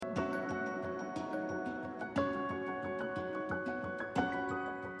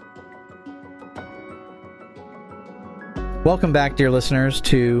Welcome back, dear listeners,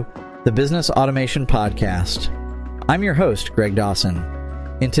 to the Business Automation Podcast. I'm your host, Greg Dawson.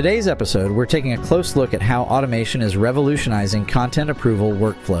 In today's episode, we're taking a close look at how automation is revolutionizing content approval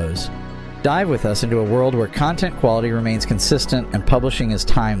workflows. Dive with us into a world where content quality remains consistent and publishing is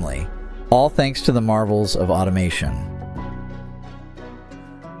timely, all thanks to the marvels of automation.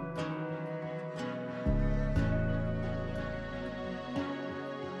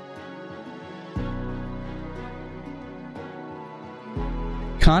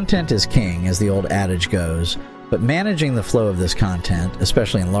 Content is king, as the old adage goes, but managing the flow of this content,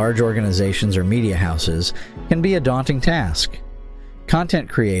 especially in large organizations or media houses, can be a daunting task. Content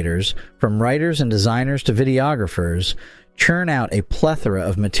creators, from writers and designers to videographers, churn out a plethora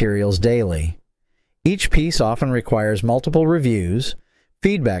of materials daily. Each piece often requires multiple reviews,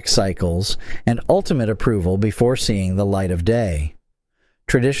 feedback cycles, and ultimate approval before seeing the light of day.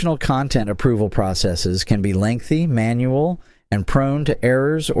 Traditional content approval processes can be lengthy, manual, and prone to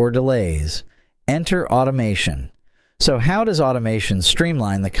errors or delays. Enter automation. So how does automation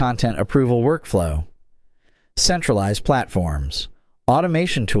streamline the content approval workflow? Centralized platforms.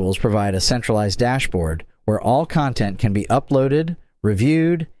 Automation tools provide a centralized dashboard where all content can be uploaded,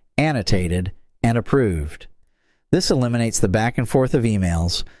 reviewed, annotated, and approved. This eliminates the back and forth of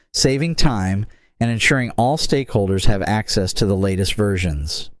emails, saving time and ensuring all stakeholders have access to the latest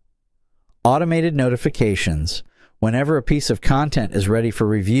versions. Automated notifications. Whenever a piece of content is ready for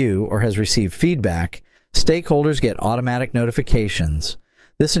review or has received feedback, stakeholders get automatic notifications.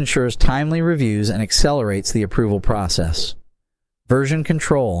 This ensures timely reviews and accelerates the approval process. Version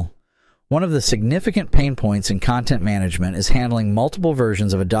control. One of the significant pain points in content management is handling multiple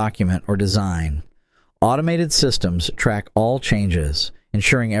versions of a document or design. Automated systems track all changes,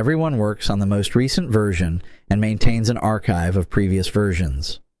 ensuring everyone works on the most recent version and maintains an archive of previous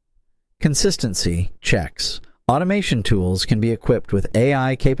versions. Consistency checks. Automation tools can be equipped with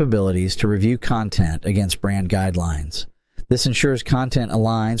AI capabilities to review content against brand guidelines. This ensures content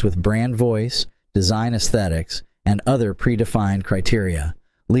aligns with brand voice, design aesthetics, and other predefined criteria,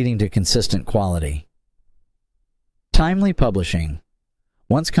 leading to consistent quality. Timely publishing.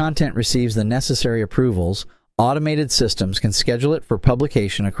 Once content receives the necessary approvals, automated systems can schedule it for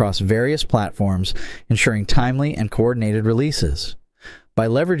publication across various platforms, ensuring timely and coordinated releases. By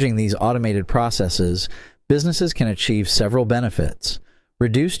leveraging these automated processes, businesses can achieve several benefits.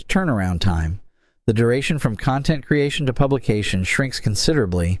 Reduced turnaround time. The duration from content creation to publication shrinks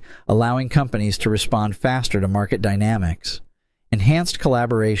considerably, allowing companies to respond faster to market dynamics. Enhanced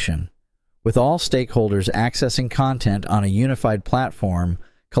collaboration. With all stakeholders accessing content on a unified platform,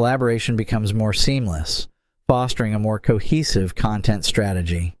 collaboration becomes more seamless, fostering a more cohesive content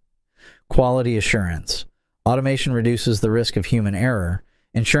strategy. Quality assurance. Automation reduces the risk of human error,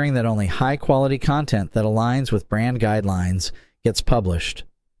 ensuring that only high-quality content that aligns with brand guidelines gets published.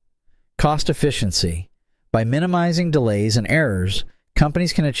 Cost efficiency. By minimizing delays and errors,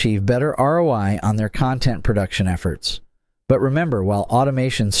 companies can achieve better ROI on their content production efforts. But remember, while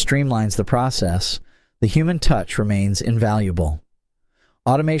automation streamlines the process, the human touch remains invaluable.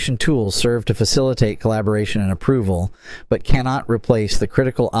 Automation tools serve to facilitate collaboration and approval, but cannot replace the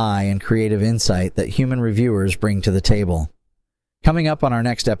critical eye and creative insight that human reviewers bring to the table. Coming up on our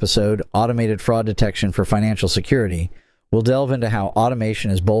next episode, Automated Fraud Detection for Financial Security, we'll delve into how automation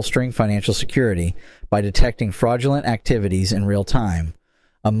is bolstering financial security by detecting fraudulent activities in real time.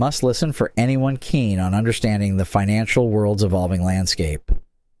 A must-listen for anyone keen on understanding the financial world's evolving landscape.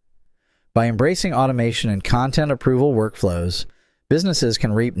 By embracing automation and content approval workflows, businesses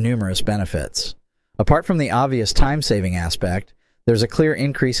can reap numerous benefits. Apart from the obvious time-saving aspect, there's a clear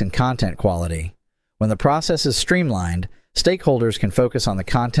increase in content quality. When the process is streamlined, stakeholders can focus on the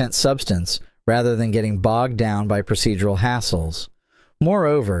content substance rather than getting bogged down by procedural hassles.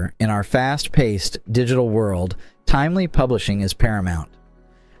 Moreover, in our fast-paced digital world, timely publishing is paramount.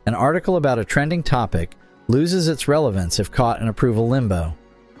 An article about a trending topic loses its relevance if caught in approval limbo.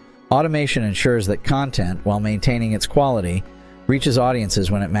 Automation ensures that content, while maintaining its quality, reaches audiences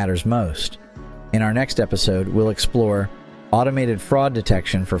when it matters most. In our next episode, we'll explore automated fraud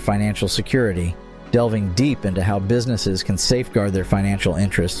detection for financial security, delving deep into how businesses can safeguard their financial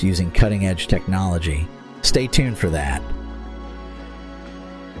interests using cutting-edge technology. Stay tuned for that.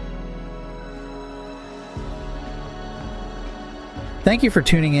 Thank you for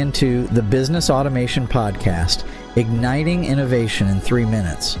tuning in to the Business Automation Podcast, igniting innovation in 3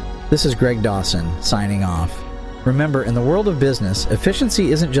 minutes. This is Greg Dawson, signing off. Remember, in the world of business,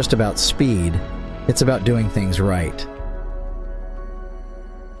 efficiency isn't just about speed, it's about doing things right.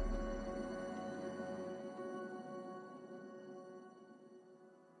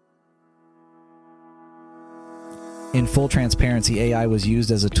 In full transparency, AI was used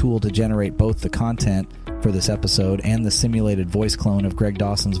as a tool to generate both the content for this episode and the simulated voice clone of Greg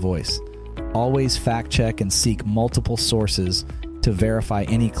Dawson's voice. Always fact check and seek multiple sources to verify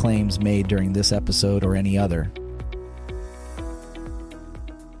any claims made during this episode or any other.